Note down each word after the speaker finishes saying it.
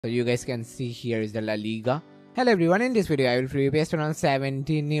So you guys can see here is the La Liga. Hello everyone, in this video I will preview based on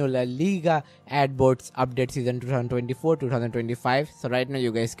 17 new La Liga Adboards update season 2024-2025. So right now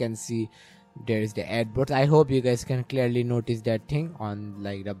you guys can see there is the Adboards. I hope you guys can clearly notice that thing on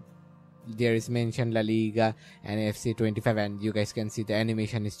like there is mentioned La Liga and FC 25 and you guys can see the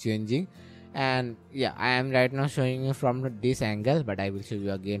animation is changing. And yeah, I am right now showing you from this angle, but I will show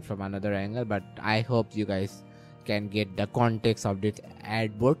you again from another angle. But I hope you guys can get the context of this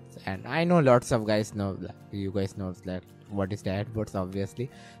Adboards. And I know lots of guys know, you guys know that what is the Adboards obviously.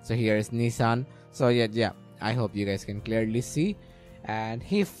 So here is Nissan. So yeah, I hope you guys can clearly see. And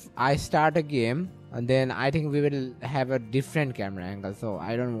if I start a game, and then I think we will have a different camera angle, so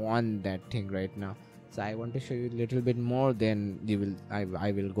I don't want that thing right now. So I want to show you a little bit more, then you will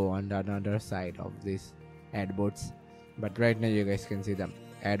I will go on the other side of this Adboards. But right now you guys can see the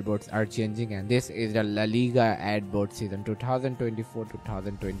Adboards are changing, and this is the La Liga Adboards season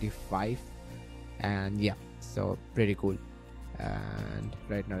 2024-2025. And yeah, so pretty cool. And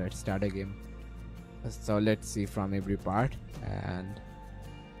right now let's start a game. So let's see from every part, and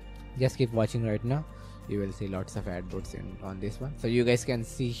just keep watching. Right now you will see lots of Adboards on this one. So you guys can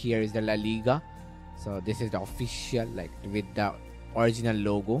see here is the La Liga. So this is the official, like with the original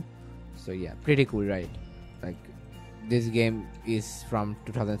logo. So yeah, pretty cool, right? Like this game is from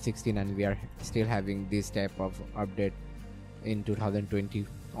 2016 and we are still having this type of update in 2020,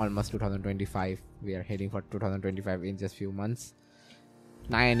 almost 2025. We are heading for 2025 in just few months.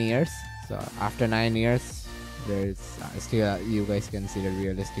 9 years. So after 9 years there's still you guys can see the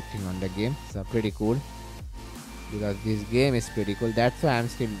realistic thing on the game. So pretty cool, because this game is pretty cool. That's why I'm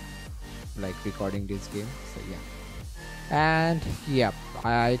still like recording this game. So yeah, and yeah,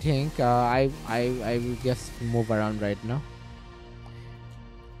 I think I will just move around right now.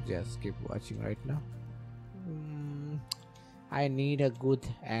 Just keep watching right now. I need a good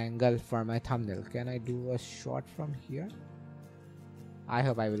angle for my thumbnail. Can I do a shot from here? I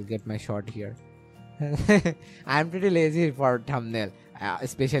hope I will get my shot here. I'm pretty lazy for thumbnail,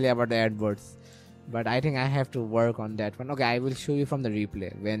 especially about the Adboards, but I think I have to work on that one. Okay, I will show you from the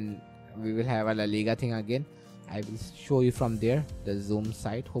replay when we will have a La Liga thing again. I will show you from there, the zoom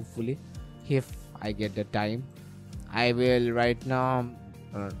side. Hopefully, if I get the time, I will right now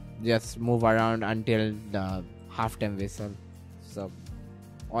just move around until the halftime whistle. So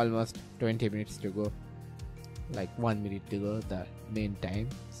almost 20 minutes to go, like 1 minute to go, the main time.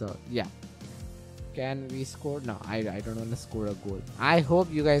 So yeah, can we score? No, I don't want to score a goal. I hope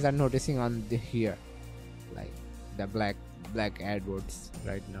you guys are noticing on the here, like the black Adboards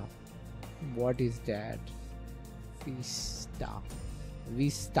right now. What is that? Vista.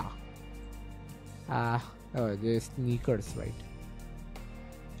 Oh, there's sneakers, right?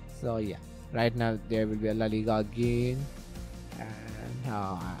 So yeah, right now there will be a La Liga again, and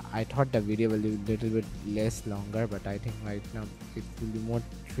I thought the video will be a little bit less longer, but I think right now it will be more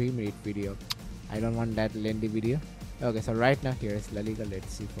 3-minute video. I don't want that lengthy video. Okay, so right now here is La Liga.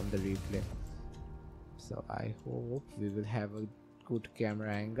 Let's see from the replay. So I hope we will have a good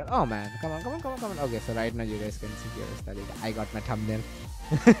camera angle. Oh man, come on. Okay, so right now you guys can see here is La Liga. I got my thumbnail.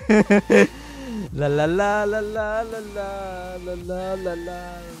 La la la la la la la la la la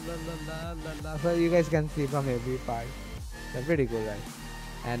la la. So you guys can see from every part. They're pretty cool, right?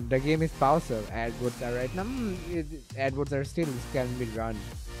 And the game is pauser. Adboards are right now. Adboards are still can be run,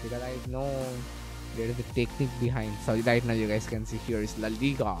 because I know there is a technique behind. So right now you guys can see here is La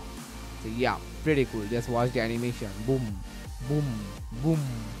Liga. So yeah, pretty cool. Just watch the animation. Boom, boom, boom.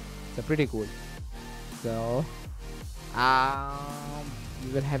 So pretty cool. So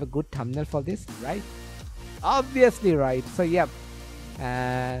you will have a good thumbnail for this, right? Obviously, right? So yeah,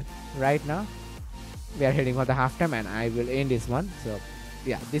 right now we are heading for the halftime, and I will end this one. So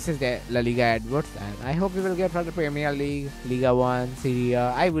yeah, this is the La Liga Adboards, and I hope we will get from the Premier League, Liga 1, Serie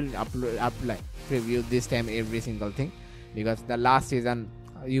A. I will preview this time every single thing, because the last season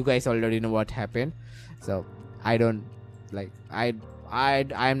you guys already know what happened. So I don't like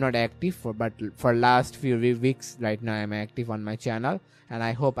I'm not active but for last few weeks right now I'm active on my channel, and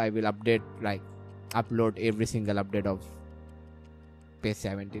I hope I will upload every single update of PES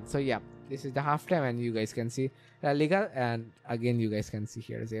 17. So yeah, this is the halftime, and you guys can see La Liga, and again you guys can see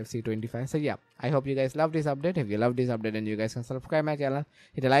here is FC 25. So yeah, I hope you guys love this update. If you love this update, then you guys can subscribe my channel,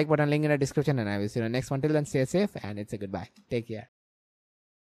 hit the like button, link in the description, and I will see you in the next one. Till then, stay safe, and it's a goodbye. Take care.